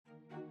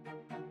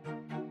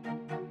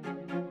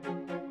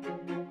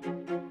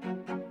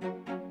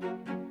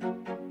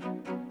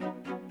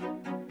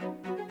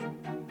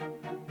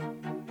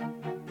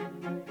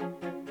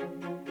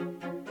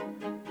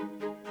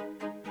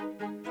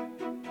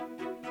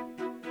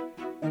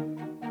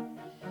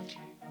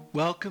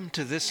Welcome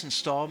to this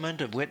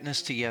installment of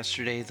Witness to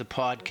Yesterday, the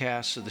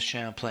podcast of the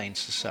Champlain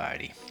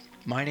Society.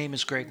 My name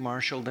is Greg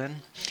Marchildon,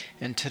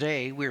 and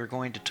today we are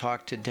going to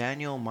talk to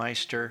Daniel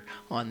Meister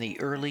on the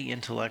early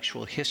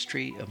intellectual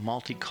history of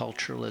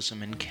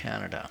multiculturalism in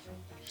Canada.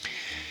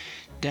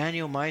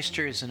 Daniel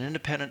Meister is an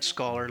independent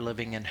scholar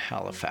living in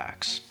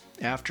Halifax.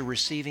 After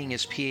receiving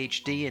his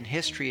PhD in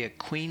history at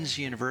Queen's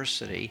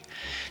University,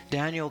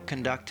 Daniel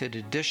conducted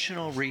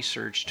additional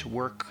research to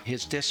work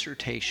his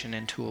dissertation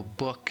into a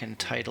book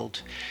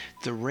entitled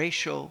The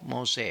Racial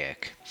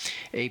Mosaic,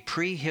 a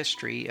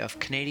prehistory of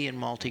Canadian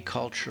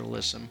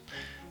multiculturalism,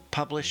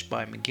 published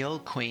by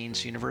McGill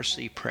Queen's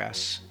University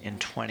Press in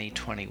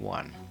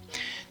 2021.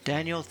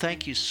 Daniel,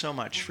 thank you so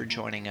much for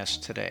joining us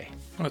today.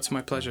 Oh, it's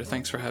my pleasure.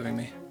 Thanks for having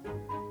me.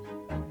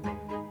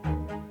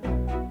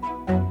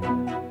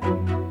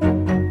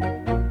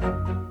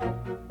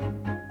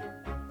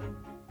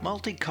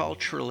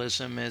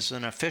 Multiculturalism is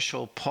an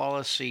official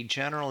policy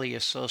generally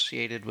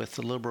associated with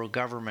the Liberal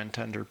government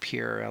under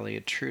Pierre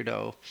Elliott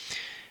Trudeau.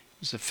 It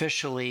was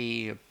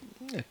officially,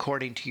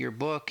 according to your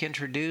book,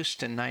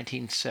 introduced in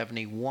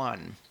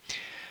 1971.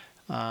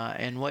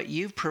 And what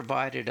you've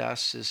provided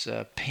us is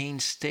a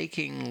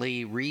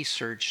painstakingly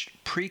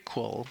researched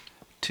prequel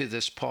to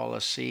this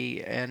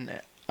policy,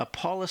 and a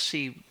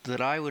policy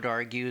that I would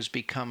argue has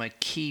become a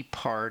key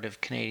part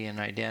of Canadian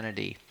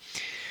identity.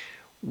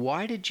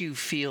 Why did you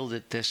feel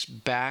that this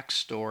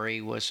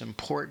backstory was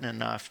important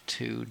enough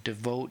to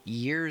devote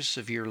years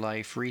of your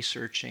life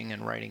researching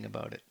and writing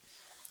about it?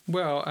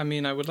 Well,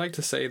 I would like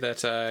to say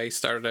that I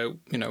started out,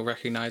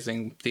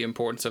 recognizing the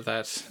importance of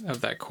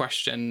that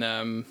question,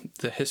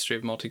 the history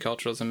of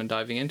multiculturalism, and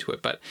diving into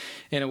it. But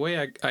in a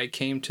way, I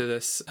came to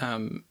this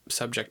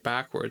subject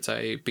backwards.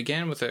 I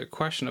began with a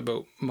question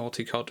about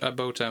Watson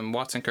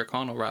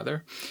Kirkconnell,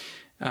 rather.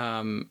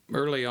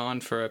 Early on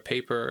for a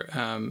paper,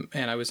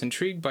 and I was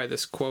intrigued by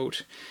this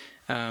quote,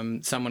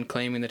 someone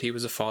claiming that he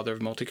was a father of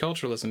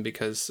multiculturalism,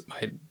 because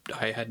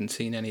I hadn't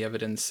seen any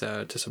evidence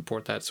to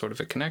support that sort of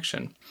a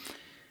connection.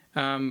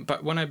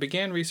 But when I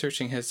began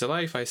researching his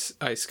life, I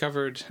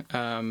discovered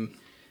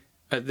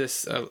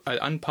this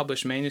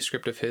unpublished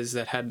manuscript of his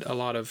that had a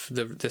lot of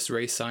this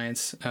race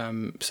science,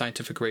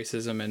 scientific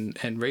racism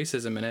and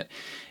racism in it,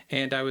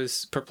 and I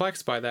was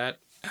perplexed by that.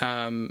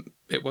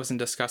 It wasn't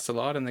discussed a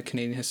lot in the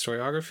Canadian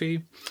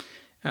historiography.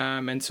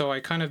 And so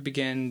I kind of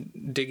began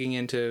digging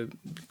into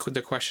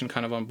the question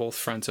kind of on both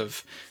fronts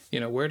of,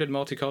 where did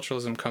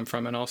multiculturalism come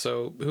from? And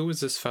also, who was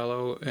this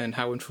fellow and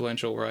how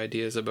influential were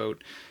ideas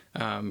about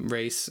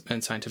race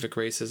and scientific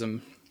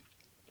racism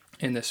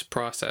in this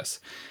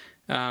process?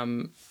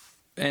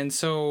 And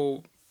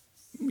so,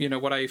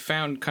 what I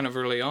found kind of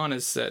early on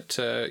is that,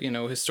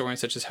 historians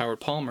such as Howard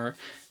Palmer,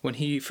 when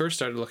he first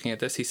started looking at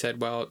this, he said,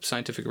 well,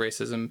 scientific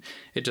racism,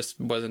 it just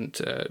wasn't,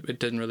 it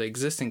didn't really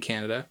exist in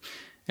Canada.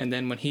 And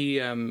then when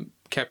he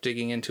kept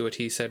digging into it,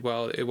 he said,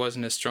 well, it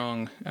wasn't as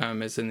strong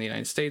as in the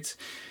United States.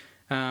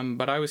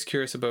 But I was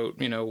curious about,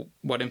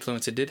 what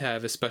influence it did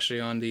have, especially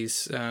on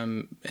these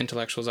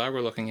intellectuals I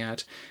were looking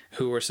at,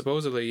 who were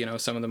supposedly,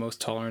 some of the most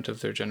tolerant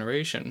of their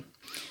generation.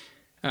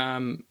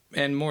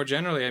 And more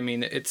generally,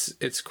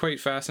 it's quite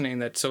fascinating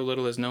that so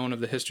little is known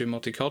of the history of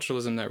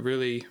multiculturalism that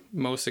really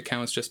most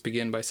accounts just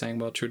begin by saying,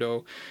 well,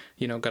 Trudeau,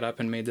 got up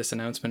and made this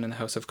announcement in the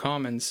House of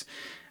Commons.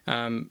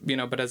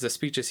 But as the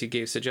speeches he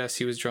gave suggest,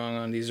 he was drawing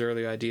on these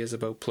early ideas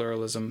about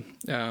pluralism.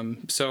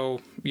 So,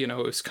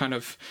 it was kind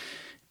of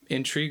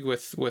intrigue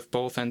with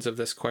both ends of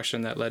this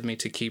question that led me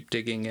to keep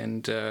digging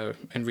and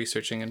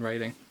researching and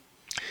writing.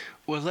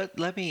 Well,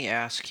 let me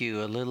ask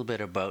you a little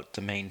bit about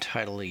the main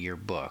title of your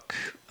book.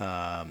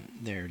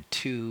 There are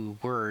two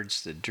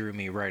words that drew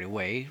me right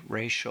away,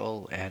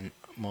 racial and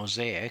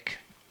mosaic.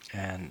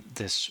 And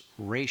this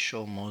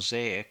racial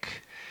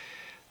mosaic,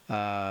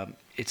 I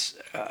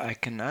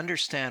can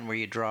understand where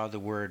you draw the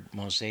word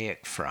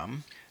mosaic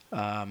from.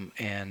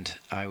 And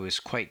I was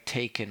quite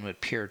taken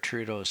with Pierre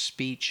Trudeau's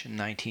speech in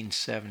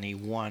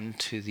 1971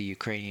 to the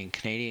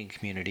Ukrainian-Canadian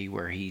community,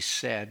 where he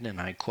said, and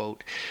I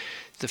quote,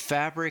 "The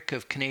fabric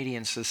of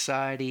Canadian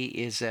society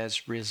is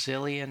as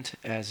resilient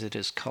as it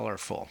is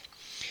colorful.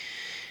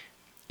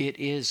 It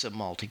is a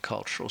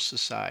multicultural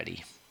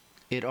society.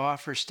 It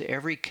offers to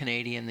every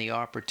Canadian the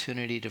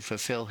opportunity to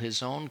fulfill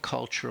his own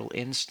cultural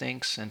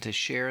instincts and to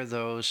share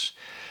those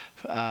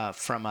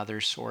from other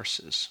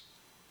sources.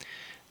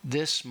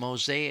 This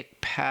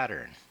mosaic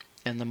pattern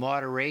and the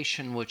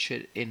moderation which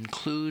it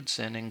includes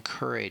and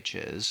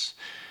encourages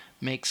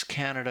makes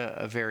Canada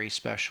a very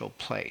special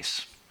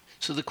place."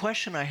 So the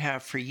question I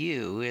have for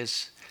you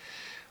is,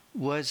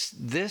 was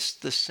this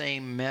the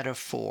same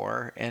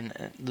metaphor,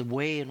 and the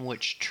way in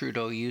which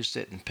Trudeau used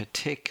it in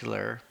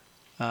particular,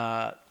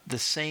 the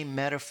same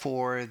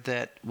metaphor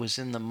that was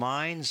in the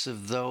minds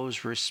of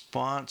those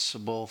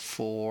responsible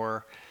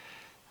for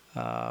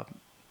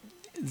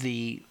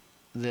the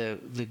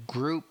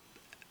group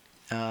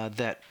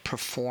that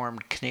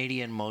performed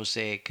Canadian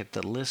Mosaic at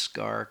the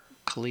Lisgar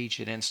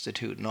Collegiate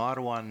Institute in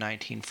Ottawa in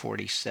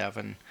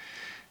 1947,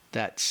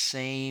 that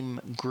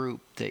same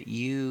group that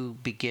you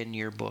begin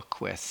your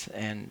book with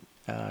and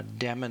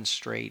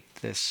demonstrate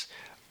this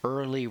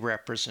early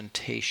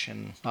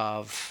representation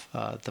of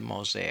the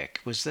mosaic.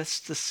 Was this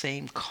the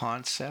same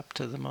concept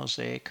of the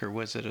mosaic, or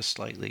was it a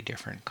slightly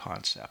different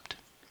concept?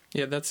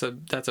 Yeah, that's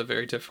a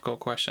very difficult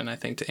question, I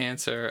think, to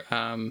answer.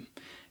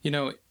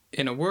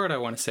 In a word, I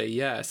want to say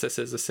yes, this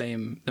is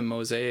the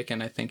mosaic,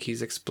 and I think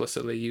he's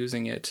explicitly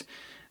using it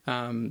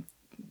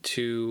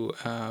to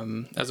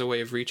as a way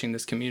of reaching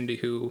this community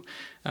who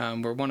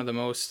were one of the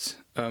most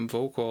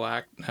vocal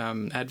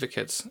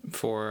advocates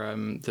for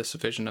this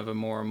vision of a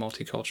more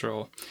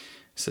multicultural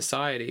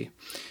society.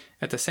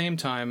 At the same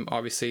time,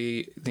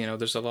 obviously,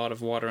 there's a lot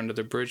of water under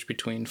the bridge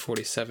between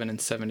 47 and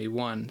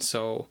 71,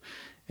 so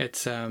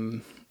it's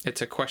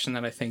a question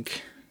that I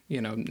think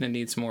it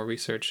needs more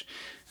research.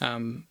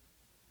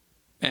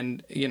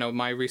 And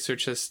my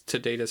research to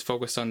date has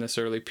focused on this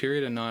early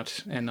period and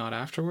not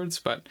afterwards.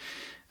 But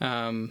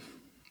I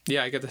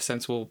get the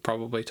sense we'll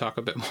probably talk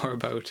a bit more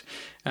about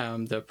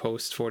the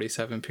post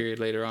 47 period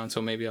later on.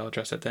 So maybe I'll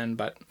address it then.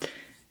 But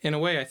in a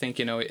way, I think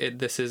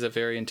this is a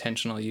very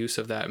intentional use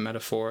of that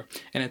metaphor,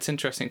 and it's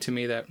interesting to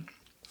me that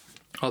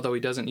although he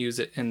doesn't use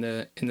it in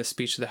the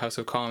speech to the House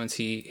of Commons,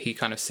 he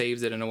kind of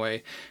saves it in a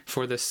way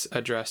for this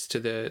address to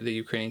the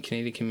Ukrainian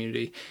Canadian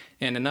community.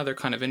 And another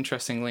kind of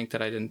interesting link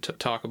that I didn't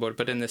talk about,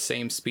 but in the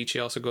same speech, he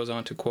also goes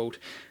on to quote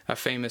a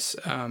famous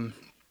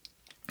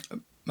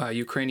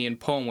Ukrainian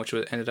poem, which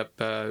ended up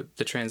the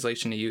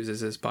translation he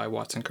uses is by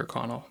Watson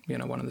Kirkconnell,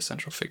 one of the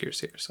central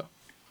figures here. So.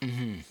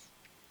 Mm-hmm.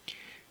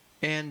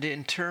 And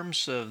in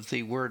terms of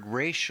the word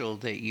racial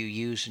that you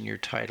use in your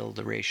title,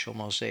 The Racial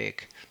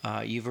Mosaic,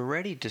 you've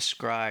already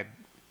described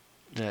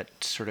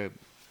that sort of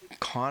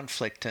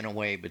conflict in a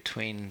way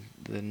between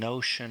the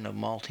notion of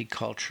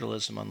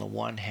multiculturalism on the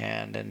one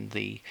hand and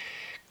the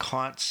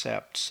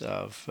concepts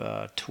of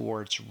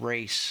towards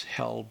race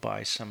held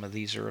by some of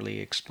these early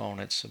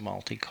exponents of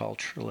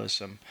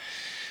multiculturalism.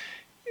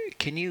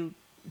 Can you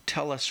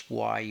tell us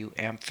why you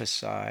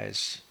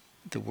emphasize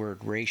the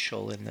word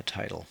racial in the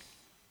title?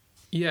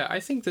 Yeah, I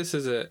think this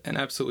is an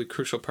absolutely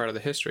crucial part of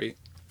the history.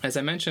 As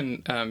I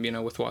mentioned,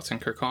 with Watson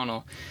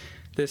Kirkconnell,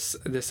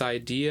 this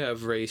idea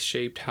of race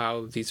shaped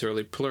how these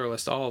early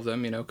pluralists, all of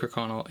them,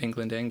 Kirkconnell,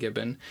 England, and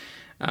Gibbon,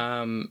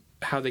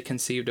 how they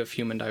conceived of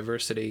human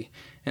diversity.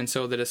 And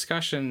so the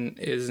discussion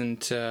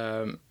isn't,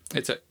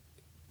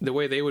 the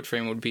way they would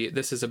frame it would be,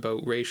 this is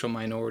about racial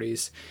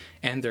minorities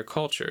and their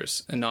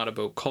cultures, and not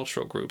about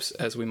cultural groups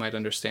as we might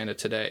understand it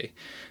today.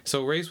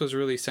 So race was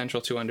really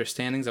central to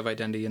understandings of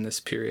identity in this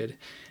period,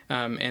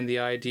 and the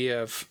idea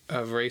of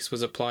race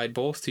was applied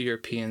both to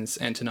Europeans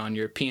and to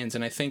non-Europeans.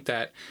 And I think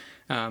that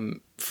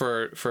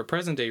for a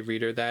present-day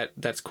reader,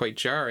 that's quite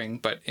jarring,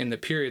 but in the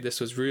period this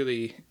was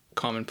really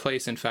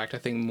commonplace. In fact, I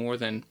think more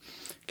than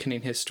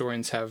Canadian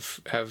historians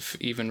have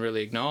even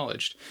really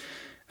acknowledged.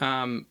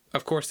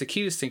 Of course, the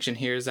key distinction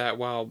here is that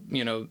while,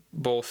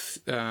 both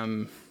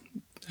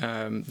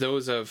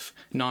those of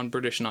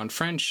non-British,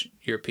 non-French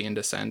European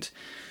descent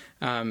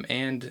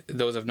and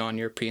those of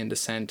non-European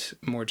descent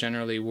more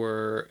generally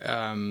were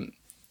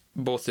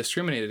both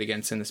discriminated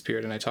against in this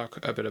period, and I talk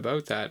a bit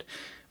about that.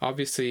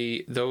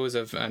 Obviously, those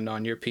of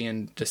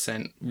non-European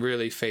descent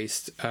really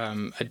faced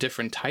a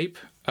different type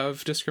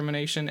of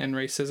discrimination and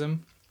racism.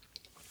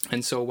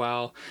 And so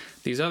while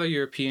these other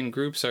European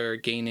groups are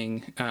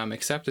gaining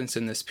acceptance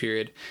in this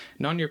period,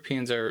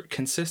 non-Europeans are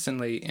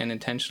consistently and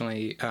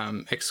intentionally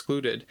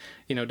excluded,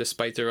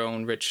 despite their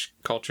own rich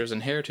cultures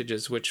and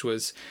heritages, which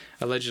was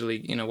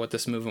allegedly, what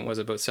this movement was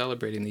about,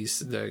 celebrating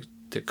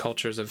the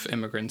cultures of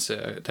immigrants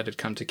that had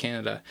come to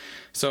Canada.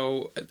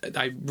 So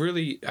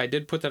I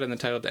did put that in the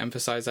title to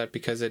emphasize that,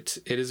 because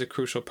it is a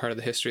crucial part of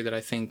the history that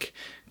I think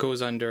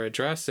goes under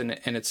addressed, and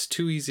it's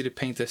too easy to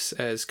paint this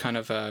as kind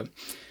of a,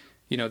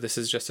 this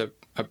is just a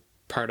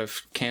part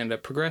of Canada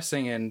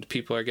progressing and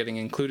people are getting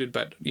included,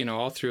 but,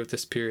 all throughout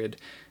this period,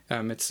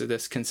 it's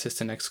this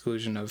consistent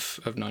exclusion of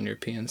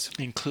non-Europeans.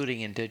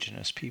 Including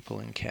Indigenous people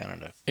in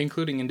Canada.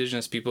 Including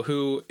Indigenous people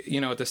who,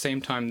 at the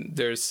same time,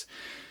 there's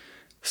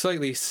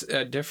slightly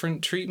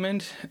different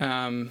treatment,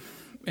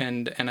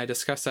 and I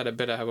discussed that a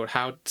bit about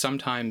how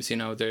sometimes,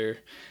 their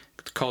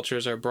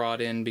cultures are brought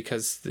in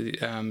because the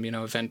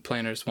event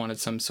planners wanted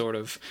some sort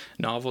of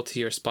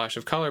novelty or splash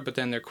of color, but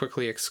then they're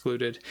quickly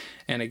excluded.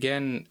 And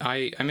again,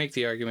 I make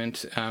the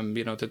argument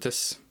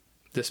that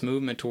this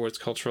movement towards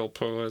cultural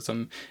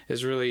pluralism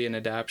is really an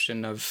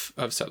adaptation of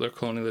settler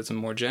colonialism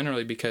more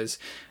generally, because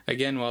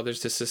again, while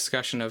there's this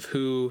discussion of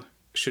who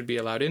should be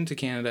allowed into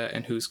Canada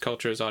and whose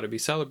cultures ought to be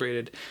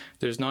celebrated,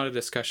 there's not a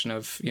discussion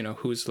of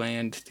whose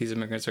land these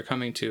immigrants are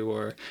coming to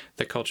or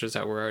the cultures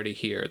that were already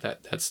here.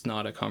 That's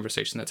not a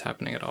conversation that's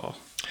happening at all.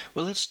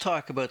 Well, let's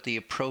talk about the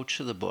approach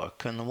of the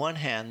book. On the one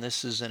hand,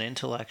 this is an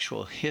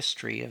intellectual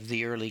history of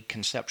the early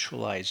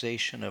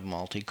conceptualization of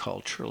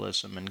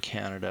multiculturalism in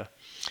Canada.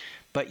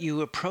 But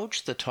you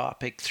approach the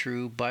topic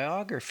through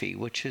biography,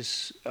 which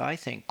is, I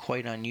think,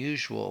 quite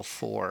unusual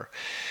for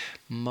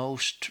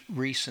most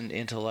recent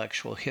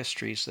intellectual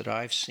histories that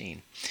I've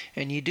seen.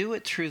 And you do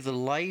it through the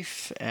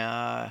life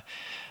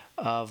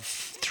of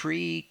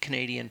three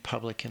Canadian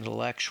public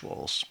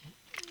intellectuals.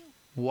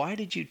 Why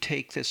did you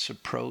take this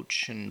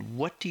approach, and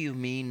what do you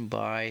mean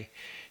by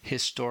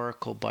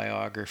historical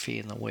biography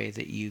in the way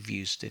that you've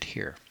used it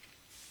here?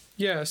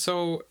 Yeah,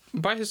 so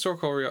by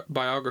historical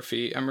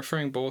biography, I'm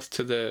referring both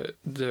to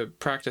the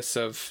practice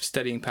of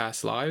studying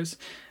past lives,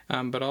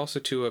 but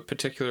also to a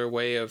particular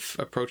way of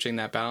approaching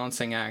that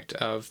balancing act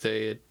of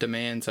the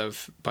demands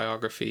of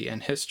biography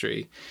and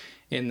history,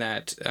 in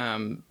that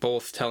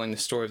both telling the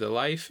story of the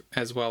life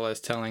as well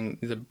as telling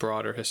the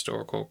broader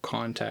historical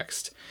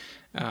context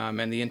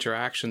and the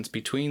interactions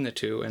between the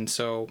two. And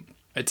so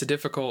it's a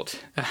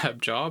difficult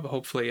job.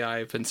 Hopefully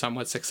I've been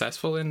somewhat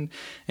successful in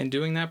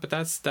doing that, but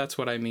that's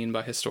what I mean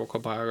by historical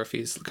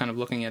biographies, kind of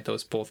looking at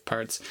those both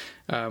parts,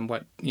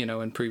 what,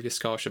 in previous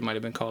scholarship might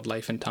have been called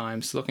life and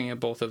times, looking at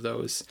both of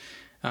those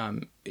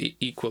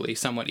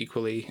somewhat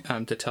equally,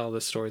 to tell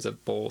the stories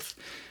of both.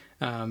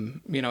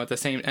 At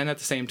the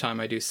same time,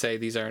 I do say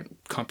these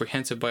aren't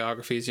comprehensive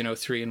biographies.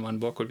 3 in one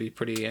book would be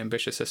pretty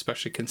ambitious,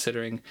 especially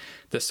considering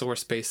the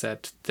source base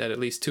that at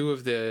least two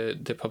of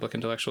the public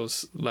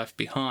intellectuals left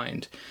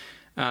behind.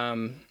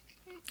 And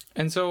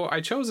so I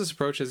chose this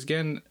approach as,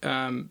 again,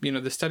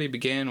 the study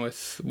began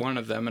with one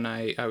of them, and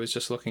I was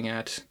just looking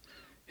at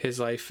his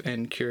life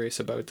and curious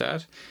about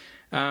that.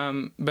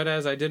 But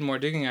as I did more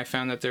digging, I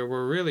found that there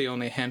were really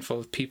only a handful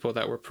of people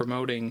that were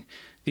promoting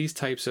these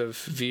types of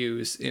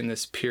views in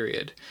this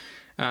period.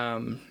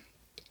 And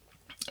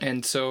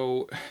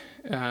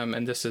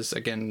this is,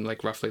 again,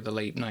 like roughly the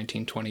late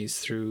 1920s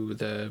through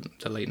the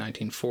late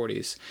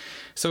 1940s.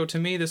 So to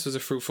me, this was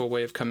a fruitful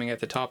way of coming at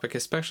the topic,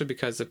 especially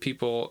because the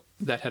people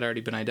that had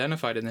already been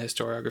identified in the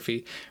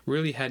historiography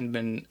really hadn't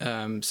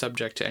been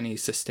subject to any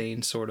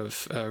sustained sort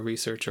of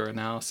research or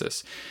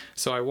analysis.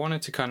 So I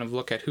wanted to kind of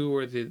look at who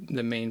were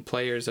the main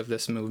players of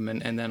this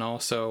movement, and then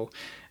also...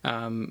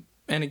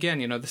 and again,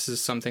 this is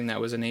something that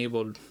was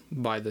enabled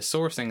by the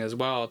sourcing as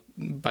well,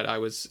 but I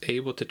was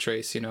able to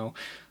trace,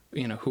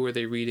 who are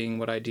they reading,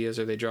 what ideas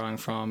are they drawing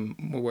from,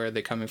 where are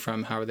they coming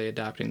from, how are they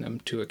adapting them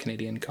to a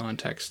Canadian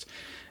context.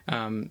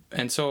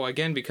 And so,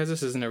 again, because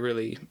this isn't a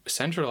really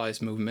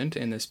centralized movement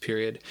in this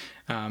period,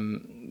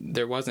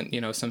 there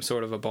wasn't, some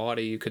sort of a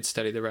body you could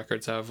study the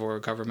records of or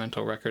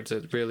governmental records.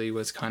 It really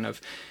was kind of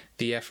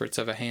the efforts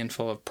of a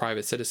handful of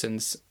private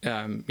citizens,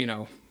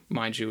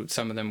 Mind you,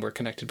 some of them were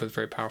connected with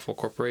very powerful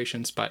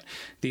corporations, but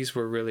these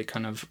were really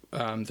kind of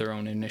their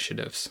own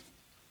initiatives.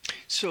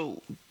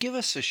 So give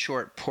us a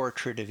short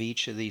portrait of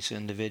each of these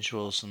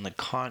individuals and the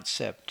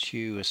concept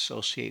you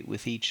associate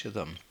with each of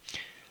them.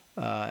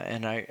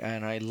 And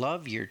I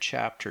love your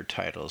chapter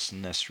titles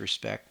in this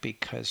respect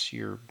because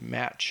you're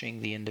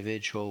matching the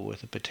individual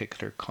with a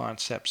particular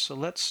concept. So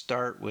let's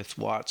start with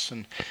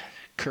Watson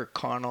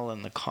Kirkconnell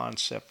and the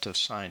concept of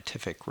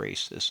scientific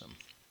racism.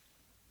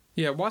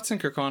 Yeah, Watson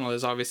Kirkconnell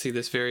is obviously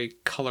this very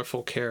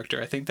colorful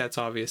character. I think that's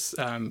obvious,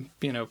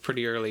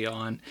 pretty early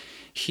on.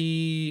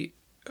 He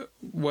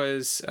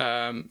was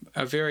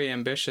a very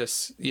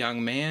ambitious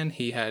young man.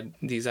 He had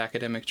these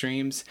academic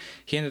dreams.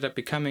 He ended up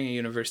becoming a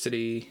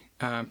university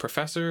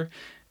professor,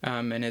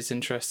 and his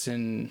interest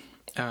in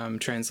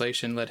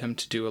translation led him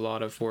to do a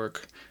lot of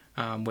work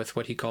with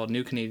what he called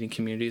New Canadian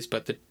Communities,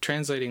 but the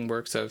translating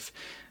works of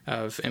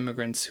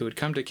immigrants who had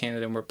come to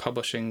Canada and were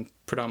publishing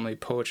predominantly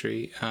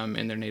poetry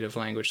in their native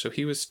language. So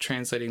he was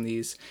translating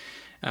these,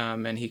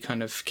 and he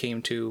kind of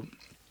came to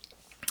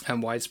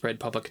widespread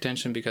public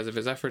attention because of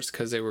his efforts,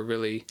 because they were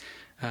really,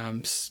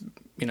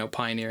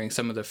 pioneering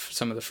some of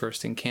the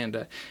first in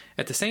Canada.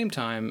 At the same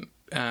time,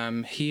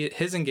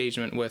 his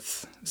engagement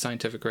with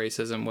scientific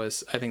racism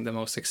was, I think, the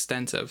most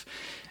extensive,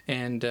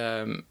 and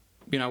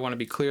I want to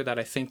be clear that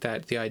I think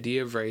that the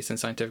idea of race and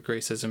scientific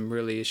racism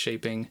really is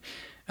shaping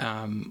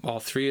all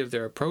three of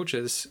their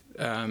approaches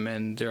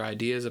and their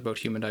ideas about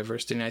human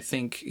diversity. And I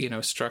think,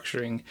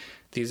 structuring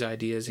these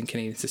ideas in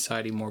Canadian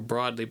society more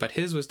broadly. But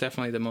his was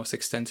definitely the most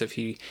extensive.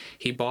 He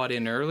bought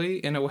in early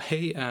in a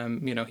way.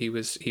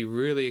 He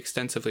really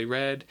extensively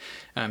read.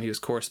 He was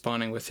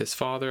corresponding with his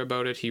father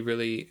about it. He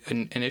really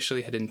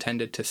initially had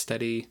intended to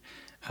study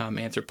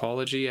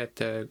anthropology at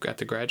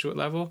the graduate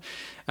level,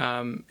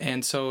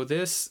 and so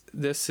this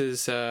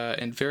is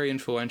a very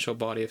influential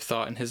body of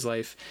thought in his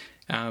life,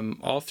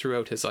 all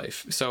throughout his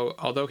life. So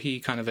although he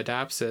kind of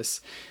adapts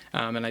this,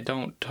 and I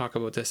don't talk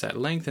about this at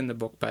length in the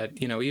book, but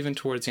even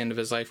towards the end of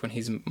his life, when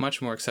he's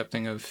much more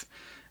accepting of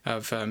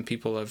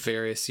people of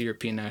various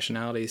European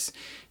nationalities,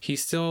 he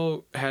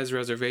still has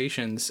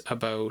reservations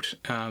about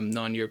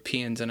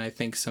non-Europeans, and I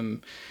think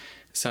some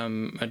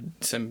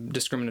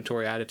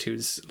discriminatory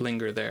attitudes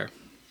linger there.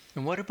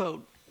 And what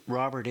about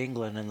Robert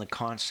England and the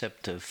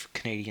concept of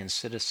Canadian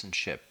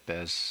citizenship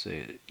as,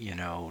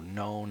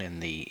 known in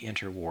the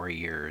interwar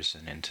years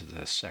and into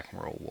the Second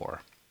World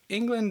War?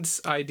 England's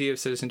idea of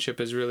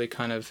citizenship is really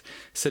kind of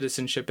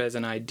citizenship as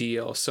an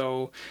ideal.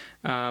 So,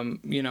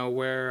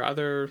 where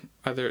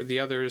the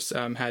others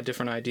had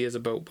different ideas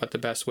about what the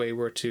best way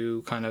were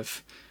to kind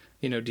of,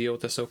 deal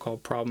with the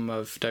so-called problem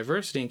of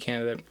diversity in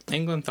Canada,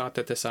 England thought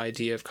that this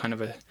idea of kind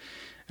of a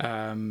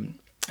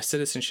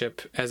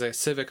citizenship as a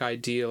civic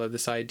ideal, of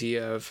this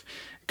idea of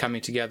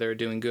coming together,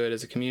 doing good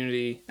as a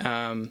community,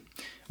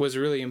 was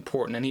really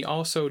important. And he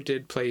also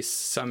did place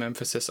some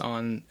emphasis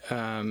on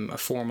a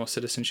formal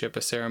citizenship,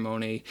 a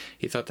ceremony.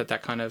 He thought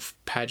that kind of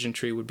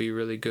pageantry would be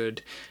really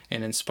good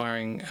in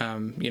inspiring,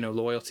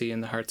 loyalty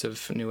in the hearts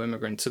of new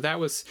immigrants. So that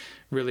was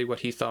really what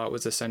he thought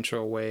was a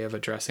central way of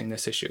addressing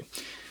this issue.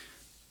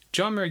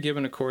 John Murray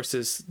Gibbon, of course,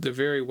 is the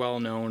very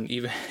well-known,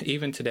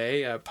 even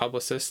today,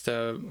 publicist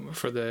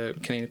for the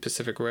Canadian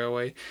Pacific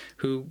Railway,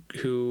 who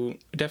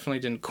definitely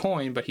didn't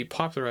coin, but he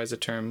popularized the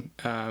term,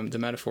 the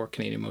metaphor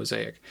Canadian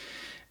mosaic.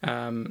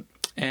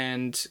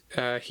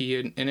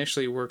 He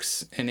initially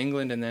works in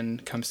England and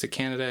then comes to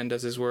Canada and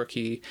does his work.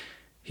 He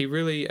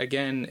really,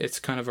 again, it's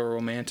kind of a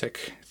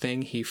romantic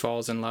thing. He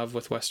falls in love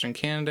with Western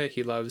Canada.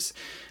 He loves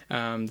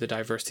the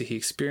diversity he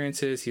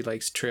experiences. He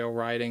likes trail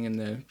riding in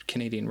the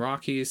Canadian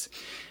Rockies.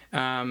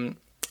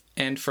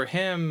 And for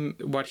him,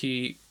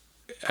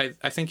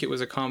 I think it was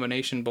a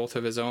combination both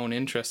of his own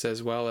interests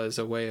as well as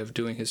a way of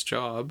doing his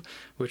job,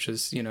 which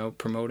is,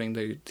 promoting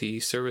the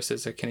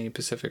services that Canadian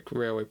Pacific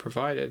Railway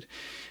provided.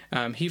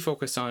 He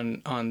focused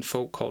on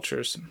folk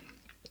cultures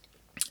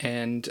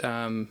and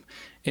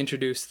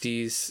introduced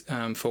these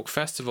folk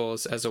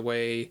festivals as a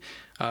way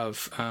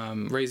of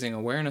raising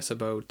awareness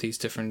about these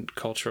different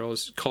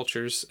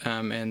cultures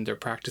and their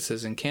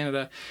practices in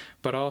Canada,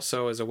 but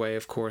also as a way,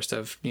 of course,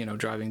 of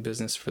driving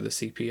business for the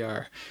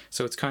CPR.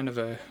 So it's kind of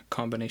a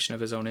combination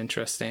of his own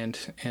interest and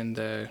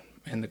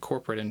the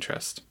corporate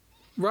interest.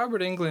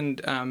 Robert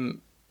England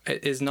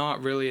is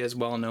not really as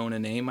well known a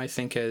name, I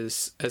think,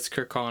 as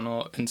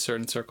Kirkconnell in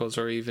certain circles,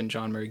 or even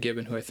John Murray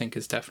Gibbon, who I think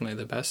is definitely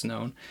the best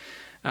known.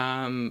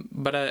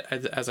 But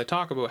as I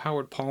talk about,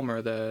 Howard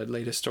Palmer, the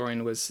late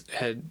historian,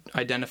 had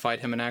identified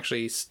him and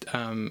actually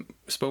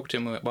spoke to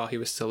him while he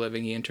was still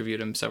living. He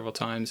interviewed him several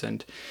times,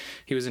 and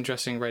he was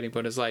interested in writing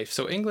about his life.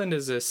 So England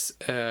is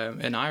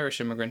an Irish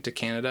immigrant to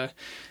Canada,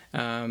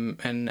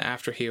 and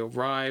after he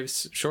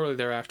arrives, shortly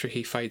thereafter,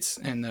 he fights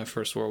in the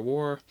First World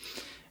War,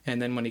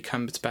 and then when he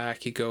comes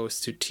back, he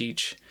goes to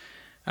teach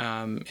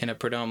in a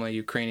predominantly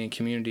Ukrainian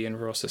community in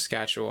rural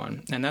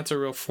Saskatchewan, and that's a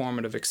real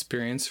formative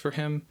experience for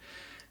him.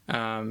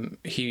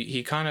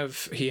 He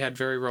had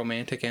very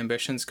romantic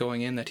ambitions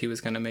going in, that he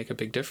was going to make a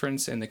big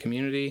difference in the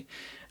community.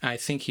 I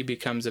think he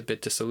becomes a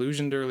bit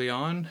disillusioned early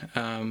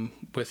on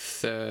with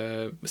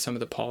some of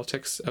the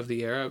politics of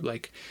the era,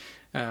 like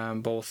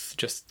both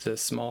just the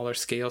smaller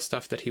scale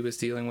stuff that he was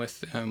dealing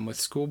with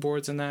school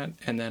boards and that,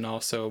 and then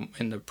also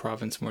in the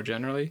province more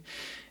generally.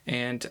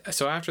 And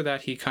so after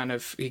that, he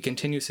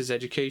continues his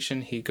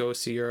education. He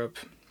goes to Europe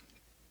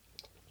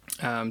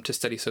to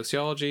study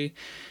sociology,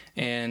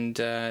 and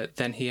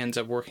then he ends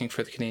up working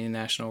for the Canadian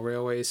National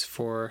Railways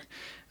for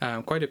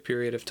quite a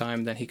period of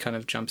time. Then he kind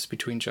of jumps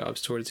between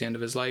jobs towards the end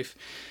of his life.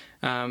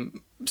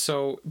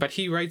 But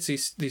he writes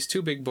these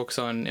two big books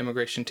on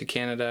immigration to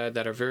Canada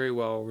that are very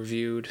well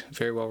reviewed,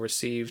 very well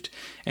received,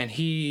 and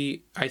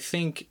he, I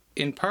think,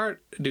 in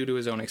part due to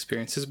his own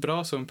experiences, but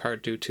also in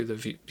part due to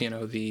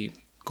the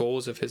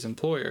goals of his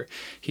employer,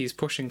 he's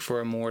pushing for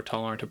a more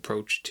tolerant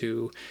approach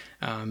to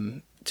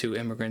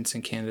immigrants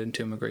in Canada and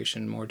to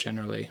immigration more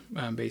generally,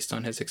 based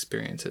on his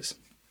experiences.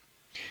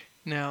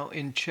 Now,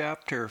 in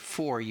Chapter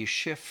 4, you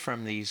shift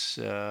from these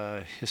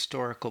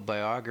historical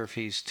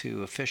biographies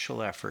to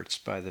official efforts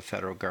by the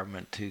federal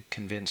government to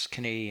convince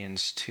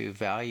Canadians to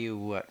value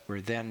what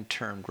were then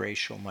termed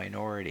racial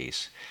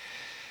minorities,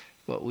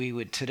 what we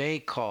would today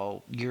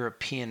call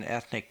European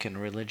ethnic and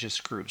religious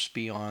groups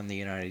beyond the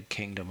United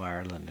Kingdom,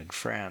 Ireland, and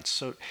France.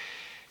 So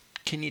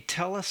can you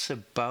tell us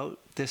about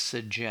this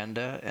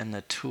agenda and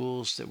the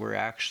tools that were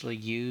actually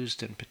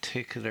used, in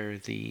particular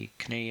the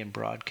Canadian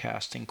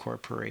Broadcasting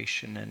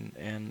Corporation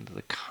and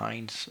the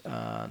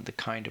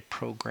kind of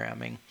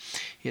programming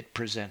it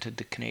presented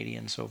to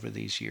Canadians over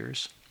these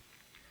years?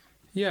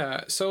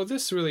 Yeah, so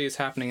this really is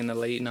happening in the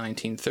late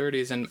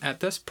 1930s, and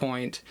at this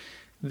point,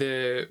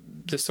 the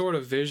sort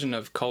of vision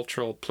of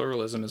cultural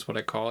pluralism is what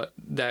I call it,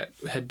 that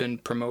had been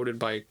promoted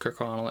by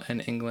Kirkconnell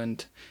and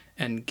England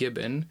and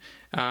Gibbon,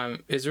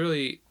 is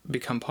really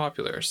become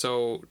popular.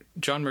 So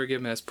John Murray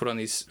Gibbon has put on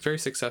these very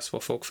successful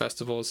folk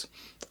festivals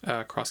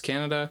across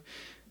Canada,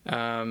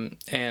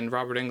 and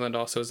Robert England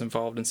also is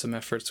involved in some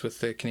efforts with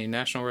the Canadian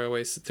National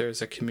Railways.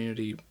 There's a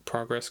community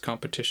progress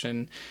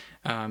competition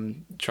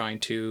trying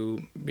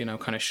to,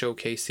 kind of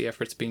showcase the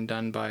efforts being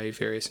done by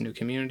various new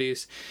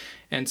communities.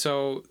 And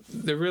so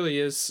there really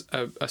is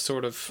a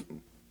sort of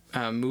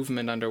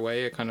movement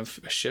underway, a kind of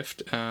a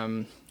shift,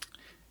 and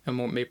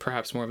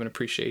perhaps more of an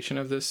appreciation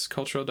of this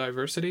cultural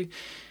diversity.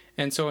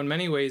 And so in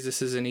many ways,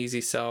 this is an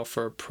easy sell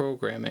for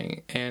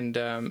programming. And,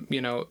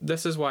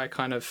 this is why I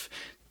kind of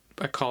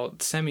I call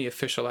it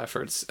semi-official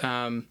efforts.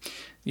 The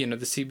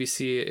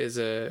CBC is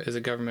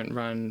a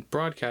government-run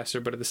broadcaster,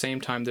 but at the same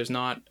time, there's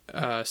not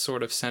a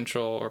sort of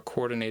central or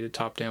coordinated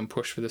top-down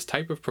push for this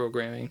type of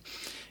programming.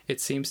 It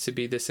seems to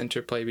be this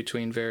interplay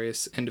between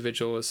various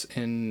individuals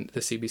in the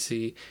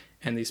CBC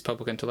and these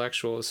public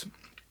intellectuals.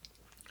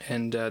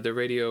 And the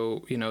radio,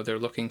 they're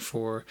looking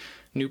for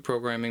new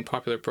programming,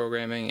 popular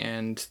programming,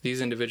 and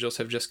these individuals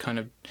have just kind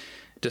of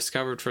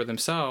discovered for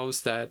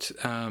themselves that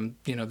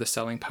the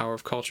selling power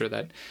of culture,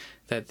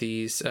 that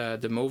these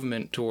the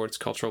movement towards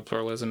cultural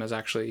pluralism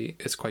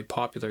is quite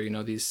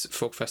popular. These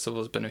folk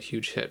festivals have been a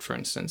huge hit, for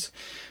instance.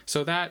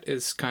 So that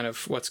is kind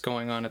of what's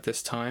going on at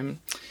this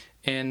time.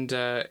 And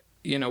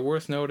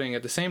worth noting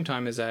at the same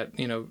time is that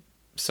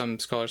some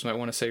scholars might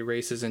want to say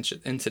race is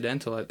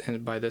incidental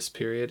by this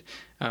period,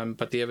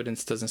 but the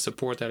evidence doesn't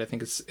support that. I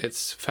think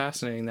it's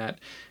fascinating that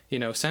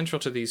central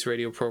to these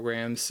radio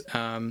programs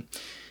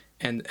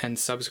and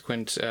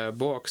subsequent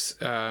books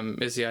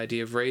is the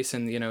idea of race,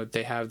 and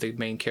they have the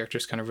main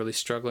characters kind of really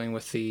struggling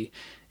with the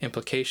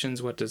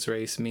implications. What does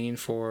race mean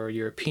for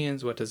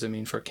Europeans? What does it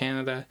mean for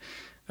Canada?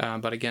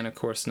 But again, of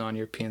course,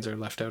 non-Europeans are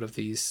left out of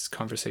these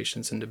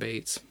conversations and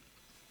debates.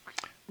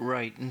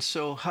 Right. And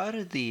so how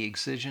did the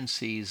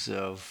exigencies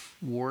of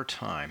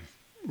wartime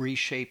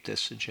reshape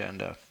this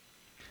agenda?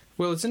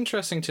 Well, it's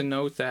interesting to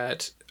note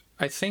that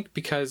I think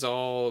because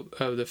all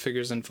of the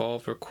figures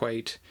involved were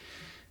quite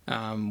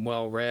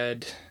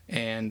well-read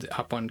and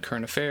up on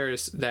current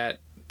affairs, that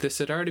this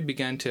had already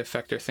begun to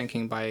affect their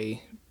thinking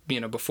by,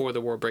 before the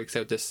war breaks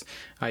out, this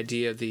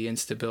idea of the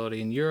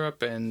instability in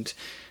Europe. And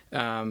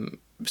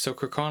so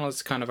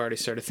Kirkconnell's kind of already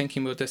started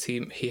thinking about this.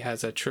 He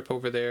has a trip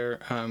over there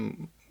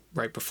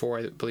right before,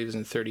 I believe it was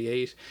in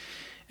 1938.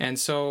 And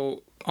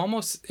so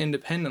almost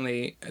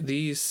independently,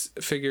 these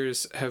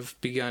figures have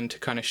begun to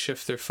kind of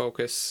shift their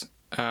focus.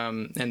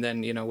 And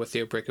then, with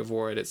the outbreak of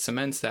war, it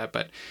cements that,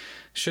 but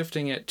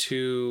shifting it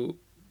to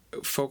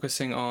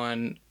focusing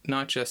on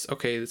not just,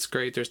 okay, it's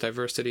great, there's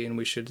diversity and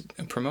we should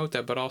promote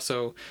that, but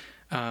also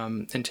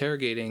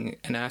interrogating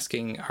and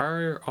asking,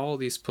 are all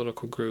these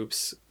political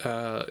groups,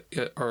 all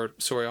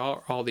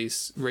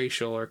these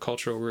racial or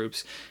cultural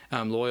groups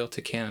loyal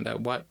to Canada?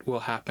 What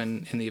will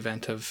happen in the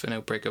event of an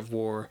outbreak of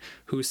war?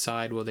 Whose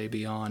side will they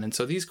be on? And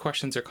so these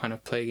questions are kind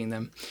of plaguing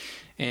them.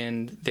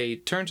 And they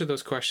turn to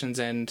those questions,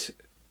 and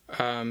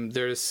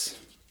there's,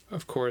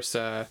 of course,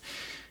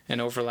 an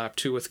overlap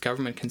too with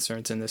government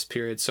concerns in this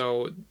period.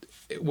 So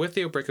with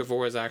the outbreak of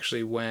war is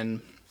actually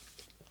when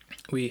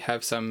we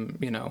have some,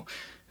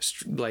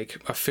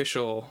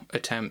 official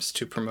attempts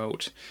to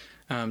promote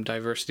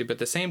diversity, but at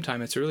the same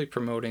time, it's really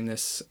promoting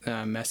this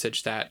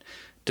message that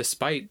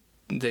despite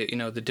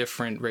the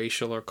different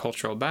racial or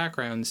cultural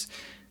backgrounds,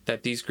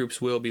 that these groups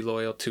will be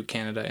loyal to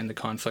Canada in the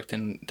conflict,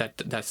 and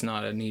that's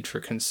not a need for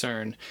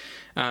concern.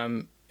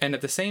 And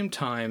at the same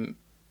time,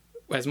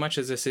 as much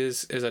as this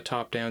is a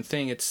top-down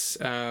thing, it's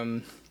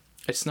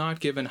not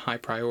given high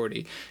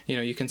priority.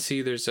 You can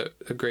see there's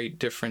a great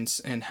difference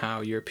in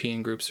how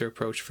European groups are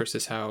approached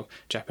versus how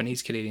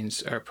Japanese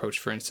Canadians are approached,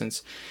 for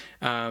instance.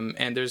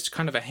 And there's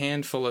kind of a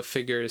handful of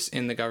figures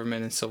in the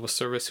government and civil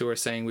service who are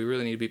saying we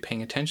really need to be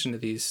paying attention to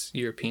these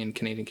European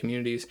Canadian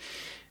communities.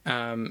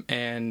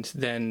 And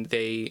then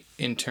they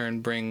in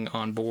turn bring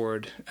on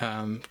board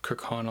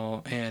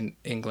Kirkconnell and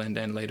England,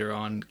 and later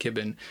on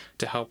Gibbon,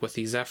 to help with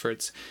these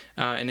efforts.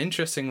 And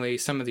interestingly,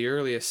 some of the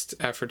earliest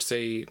efforts,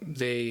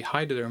 they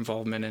hide their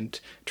involvement and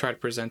try to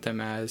present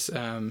them as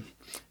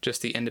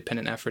just the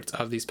independent efforts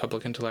of these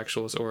public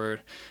intellectuals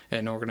or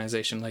an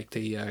organization like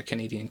the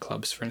Canadian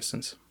Clubs, for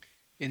instance.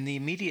 In the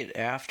immediate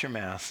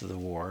aftermath of the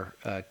war,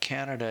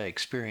 Canada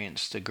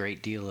experienced a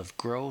great deal of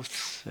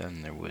growth,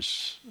 and there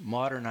was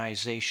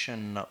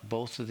modernization,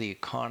 both of the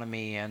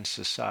economy and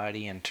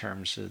society, in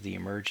terms of the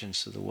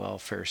emergence of the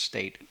welfare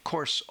state. Of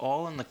course,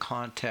 all in the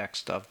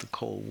context of the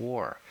Cold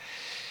War.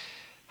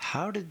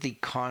 How did the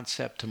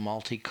concept of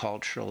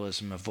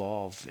multiculturalism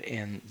evolve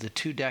in the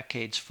 2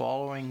 decades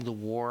following the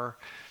war,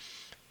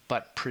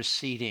 but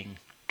preceding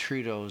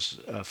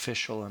Trudeau's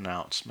official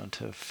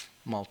announcement of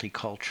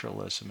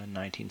multiculturalism in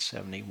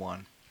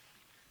 1971?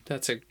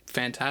 That's a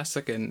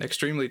fantastic and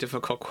extremely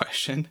difficult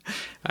question.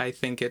 I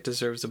think it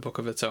deserves a book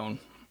of its own.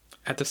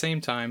 At the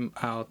same time,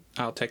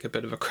 I'll take a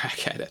bit of a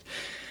crack at it.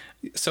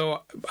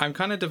 So I'm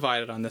kind of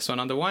divided on this one.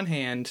 On the one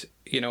hand,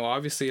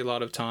 obviously a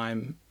lot of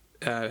time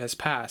has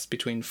passed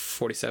between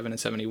 47 and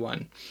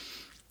 71.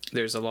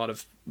 There's a lot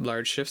of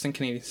large shifts in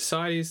Canadian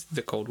societies.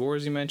 The Cold War,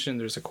 as you mentioned,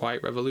 there's a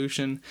quiet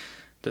revolution,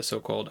 the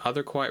so-called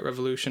other quiet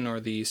revolution, or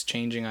these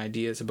changing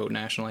ideas about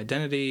national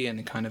identity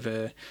and kind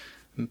of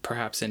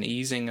perhaps an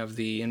easing of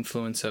the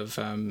influence of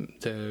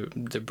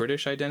the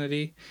British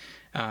identity.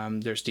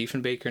 There's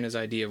Diefenbaker and his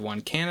idea of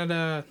One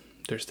Canada.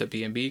 There's the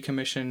B&B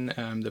Commission,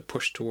 the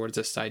push towards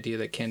this idea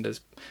that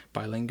Canada's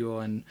bilingual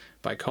and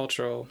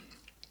bicultural.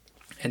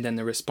 And then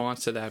the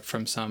response to that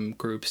from some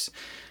groups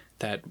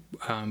that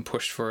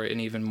pushed for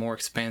an even more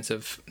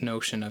expansive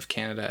notion of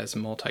Canada as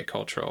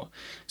multicultural.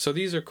 So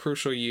these are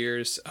crucial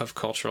years of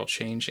cultural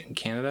change in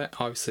Canada.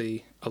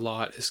 Obviously, a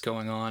lot is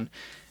going on.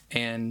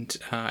 And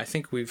I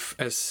think we've,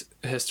 as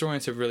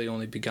historians, have really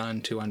only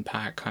begun to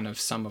unpack kind of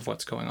some of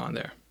what's going on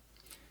there.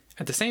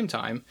 At the same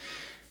time,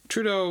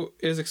 Trudeau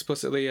is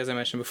explicitly, as I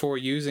mentioned before,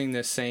 using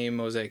this same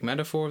mosaic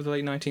metaphor of the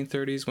late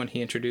 1930s when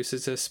he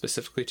introduces this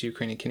specifically to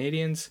Ukrainian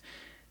Canadians.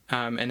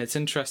 And it's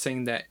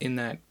interesting that in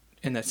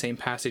that same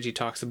passage, he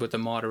talks about the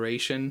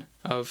moderation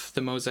of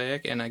the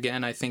mosaic. And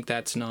again, I think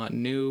that's not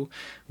new.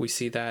 We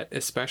see that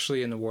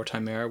especially in the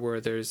wartime era, where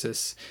there's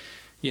this,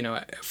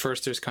 at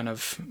first there's kind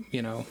of,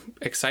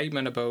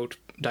 excitement about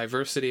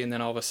diversity, and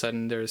then all of a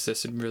sudden there's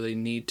this really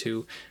need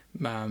to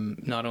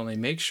not only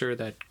make sure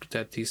that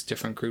these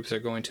different groups are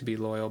going to be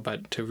loyal,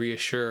 but to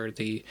reassure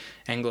the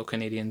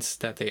Anglo-Canadians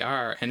that they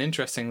are. And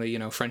interestingly,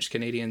 French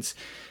Canadians,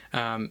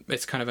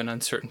 it's kind of an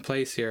uncertain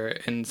place here.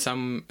 In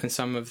some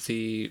of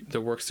the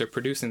works they're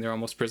producing, they're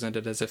almost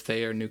presented as if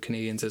they are new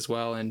Canadians as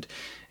well, and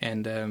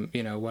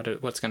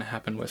what's going to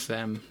happen with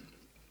them.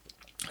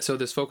 So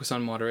this focus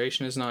on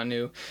moderation is not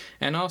new.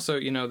 And also,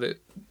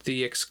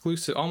 the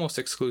exclusive, almost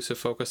exclusive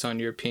focus on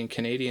European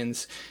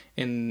Canadians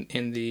in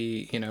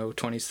the 20s,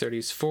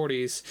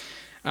 30s,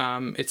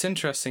 40s. It's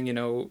interesting,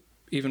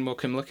 even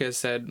what Kim Lick has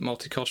said,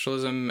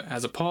 multiculturalism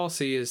as a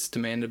policy is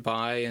demanded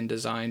by and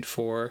designed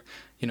for,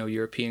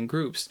 European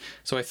groups.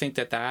 So I think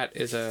that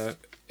is a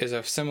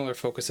similar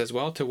focus as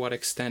well. To what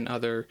extent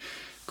other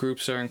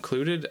groups are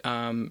included,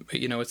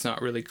 it's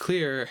not really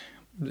clear.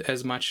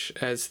 As much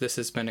as this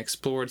has been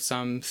explored,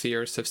 some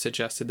theorists have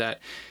suggested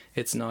that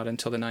it's not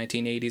until the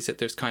 1980s that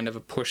there's kind of a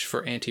push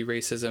for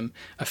anti-racism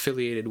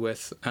affiliated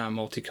with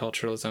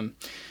multiculturalism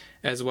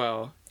as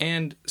well.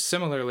 And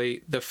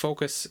similarly,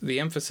 the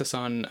emphasis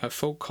on a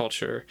folk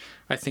culture,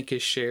 I think,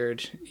 is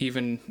shared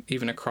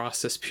even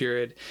across this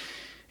period,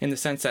 in the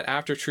sense that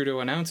after Trudeau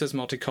announces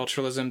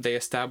multiculturalism, they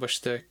establish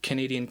the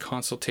Canadian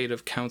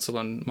Consultative Council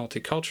on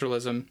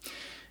Multiculturalism.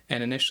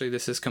 And initially,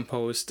 this is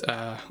composed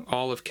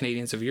all of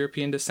Canadians of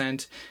European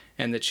descent,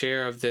 and the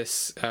chair of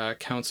this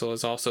council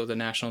is also the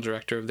national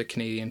director of the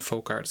Canadian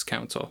Folk Arts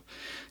Council.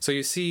 So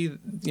you see,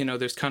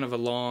 there's kind of a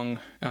long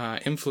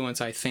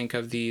influence, I think,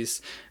 of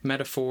these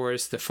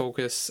metaphors, the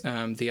focus,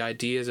 the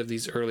ideas of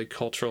these early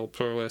cultural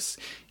pluralists,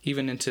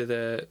 even into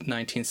the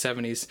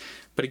 1970s.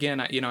 But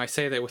again, I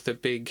say that with a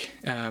big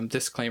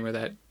disclaimer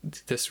that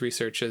this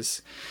research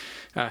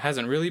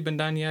hasn't really been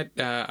done yet.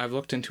 I've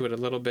looked into it a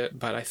little bit,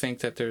 but I think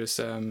that there's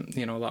a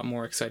lot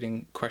more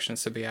exciting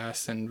questions to be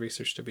asked and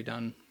research to be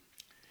done.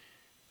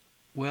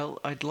 Well,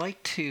 I'd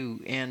like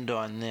to end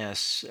on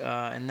this,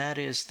 and that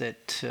is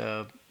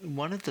that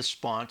one of the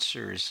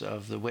sponsors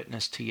of the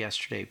Witness to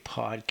Yesterday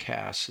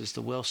podcast is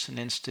the Wilson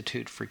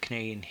Institute for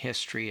Canadian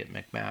History at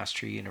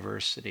McMaster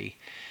University.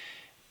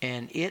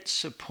 And it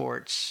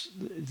supports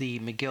the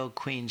McGill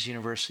Queen's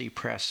University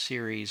Press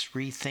series,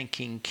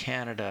 Rethinking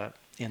Canada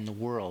in the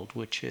World,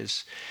 which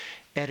is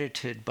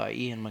edited by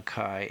Ian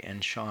Mackay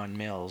and Sean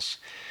Mills.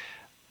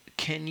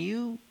 Can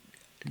you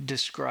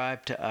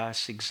describe to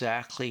us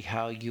exactly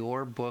how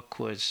your book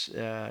was,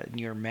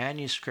 your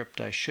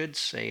manuscript, I should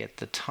say, at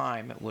the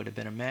time, it would have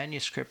been a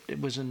manuscript, it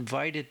was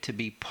invited to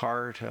be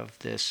part of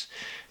this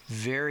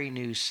very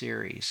new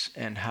series,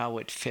 and how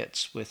it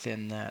fits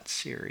within that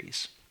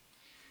series?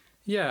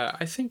 Yeah,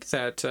 I think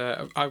that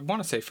I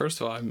want to say,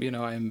 first of all,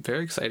 I'm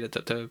very excited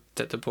that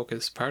the book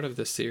is part of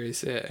this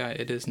series.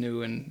 It is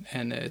new and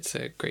it's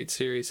a great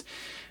series.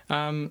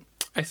 I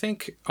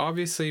think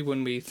obviously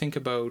when we think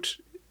about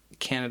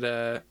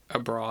Canada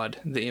abroad,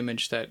 the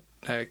image that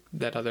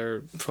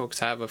other folks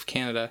have of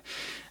Canada,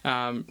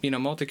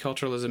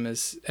 multiculturalism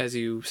is, as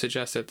you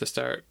suggested at the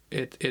start,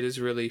 it is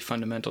really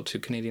fundamental to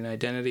Canadian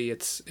identity.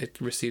 It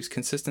receives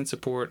consistent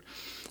support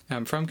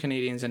from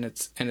Canadians, and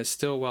it's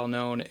still well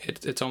known.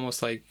 It's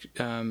almost like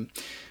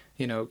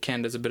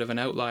Canada's a bit of an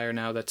outlier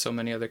now that so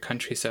many other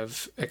countries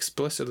have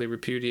explicitly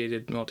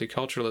repudiated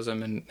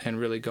multiculturalism and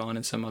really gone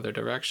in some other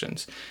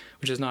directions.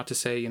 Which is not to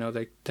say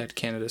that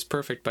Canada is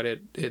perfect, but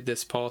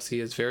this policy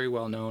is very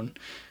well known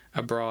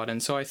abroad.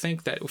 And so I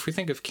think that if we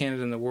think of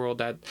Canada in the world,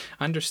 that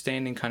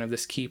understanding kind of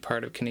this key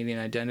part of Canadian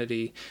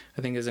identity,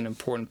 I think, is an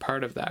important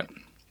part of that.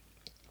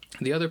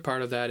 The other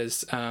part of that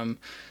is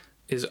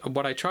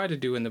what I try to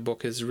do in the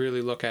book is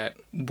really look at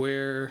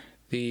where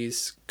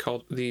these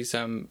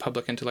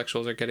public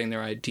intellectuals are getting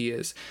their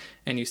ideas,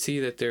 and you see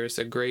that there's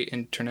a great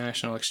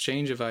international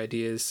exchange of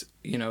ideas.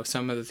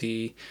 Some of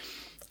the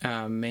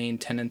main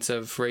tenets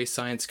of race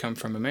science come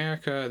from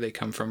America, they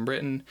come from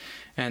Britain,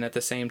 and at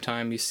the same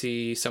time you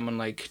see someone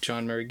like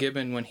John Murray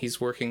Gibbon, when he's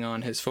working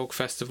on his folk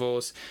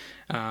festivals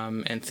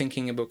and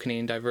thinking about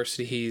Canadian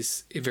diversity,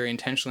 he's very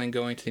intentionally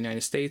going to the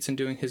United States and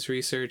doing his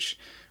research.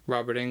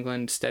 Robert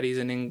Englund studies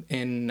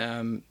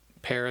in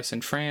Paris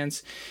and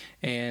France,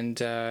 and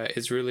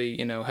is really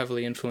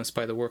heavily influenced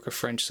by the work of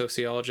French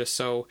sociologists.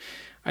 So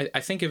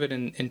I think of it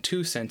in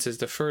two senses.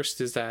 The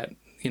first is that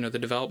the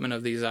development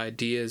of these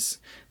ideas,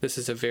 this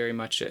is a very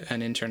much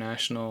an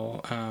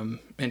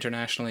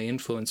internationally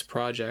influenced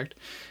project.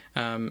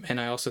 And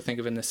I also think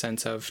of it in the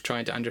sense of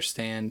trying to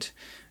understand,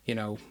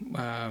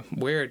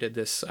 where did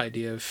this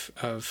idea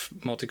of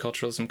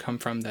multiculturalism come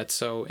from that's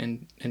so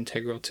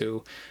integral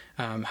to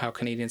how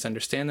Canadians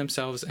understand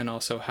themselves and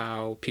also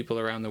how people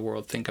around the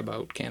world think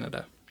about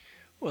Canada.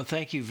 Well,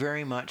 thank you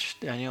very much,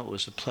 Daniel. It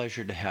was a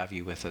pleasure to have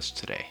you with us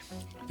today.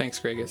 Thanks,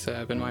 Greg. It's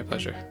been my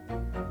pleasure.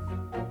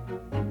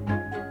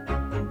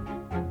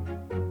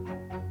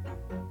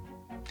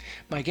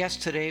 My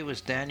guest today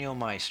was Daniel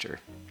Meister.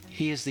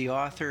 He is the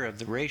author of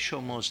The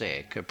Racial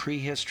Mosaic, A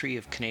Prehistory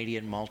of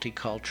Canadian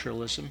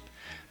Multiculturalism,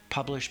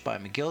 published by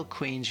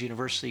McGill-Queen's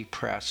University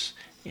Press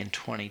in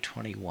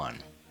 2021.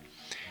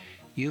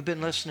 You've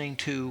been listening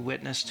to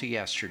Witness to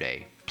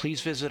Yesterday.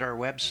 Please visit our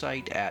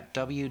website at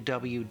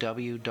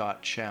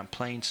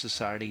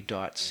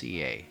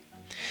www.champlainsociety.ca.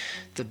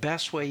 The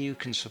best way you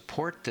can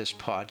support this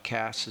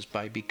podcast is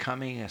by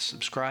becoming a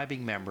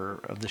subscribing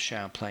member of the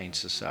Champlain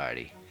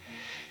Society.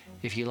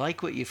 If you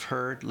like what you've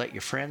heard, let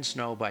your friends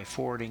know by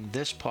forwarding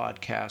this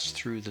podcast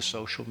through the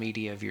social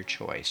media of your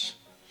choice.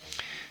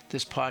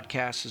 This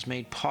podcast is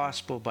made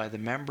possible by the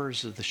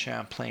members of the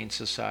Champlain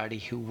Society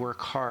who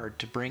work hard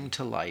to bring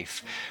to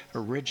life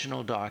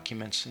original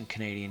documents in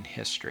Canadian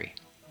history.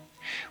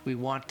 We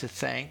want to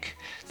thank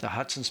the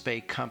Hudson's Bay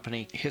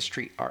Company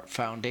History Art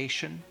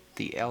Foundation,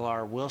 the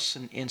L.R.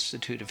 Wilson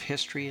Institute of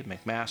History at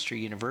McMaster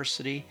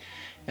University,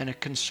 and a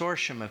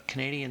consortium of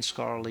Canadian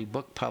scholarly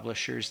book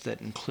publishers that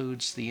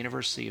includes the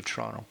University of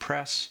Toronto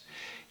Press,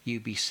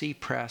 UBC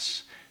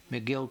Press,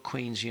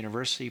 McGill-Queen's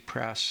University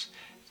Press,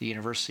 the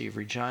University of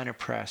Regina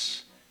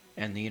Press,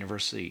 and the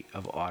University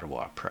of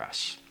Ottawa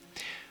Press.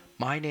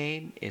 My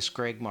name is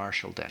Greg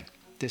Marchildon.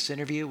 This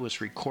interview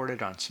was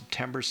recorded on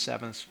September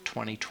 7th,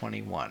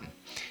 2021.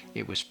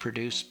 It was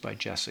produced by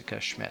Jessica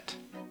Schmidt.